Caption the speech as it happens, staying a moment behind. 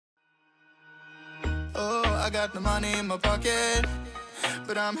I got no money in my pocket,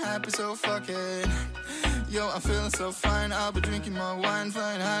 but I'm happy, so fuck it. Yo, I'm feeling so fine, I'll be drinking my wine,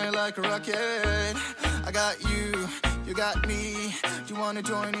 flying high like a rocket. I got you, you got me, you wanna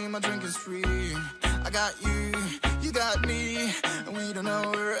join in my drinking spree. I got you got me, and we don't know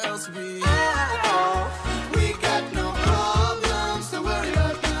where else to be. We got no problems to worry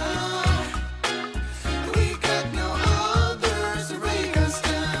about now. We got no others to break us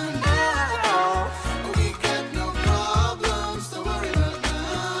down. We got no problems to worry about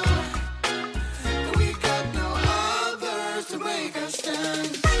now. We got no others to break us down.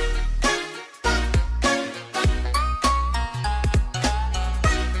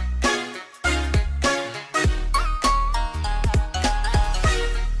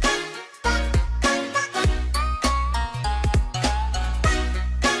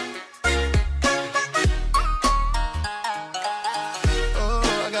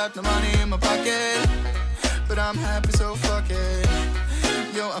 No money in my pocket, but I'm happy, so fuck it.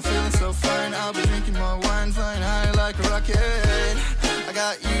 Yo, I'm feeling so fine, I'll be drinking my wine, flying high like a rocket. I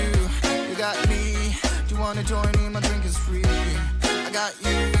got you got me, you wanna join in my drinking spree. I got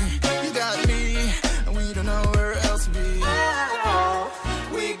you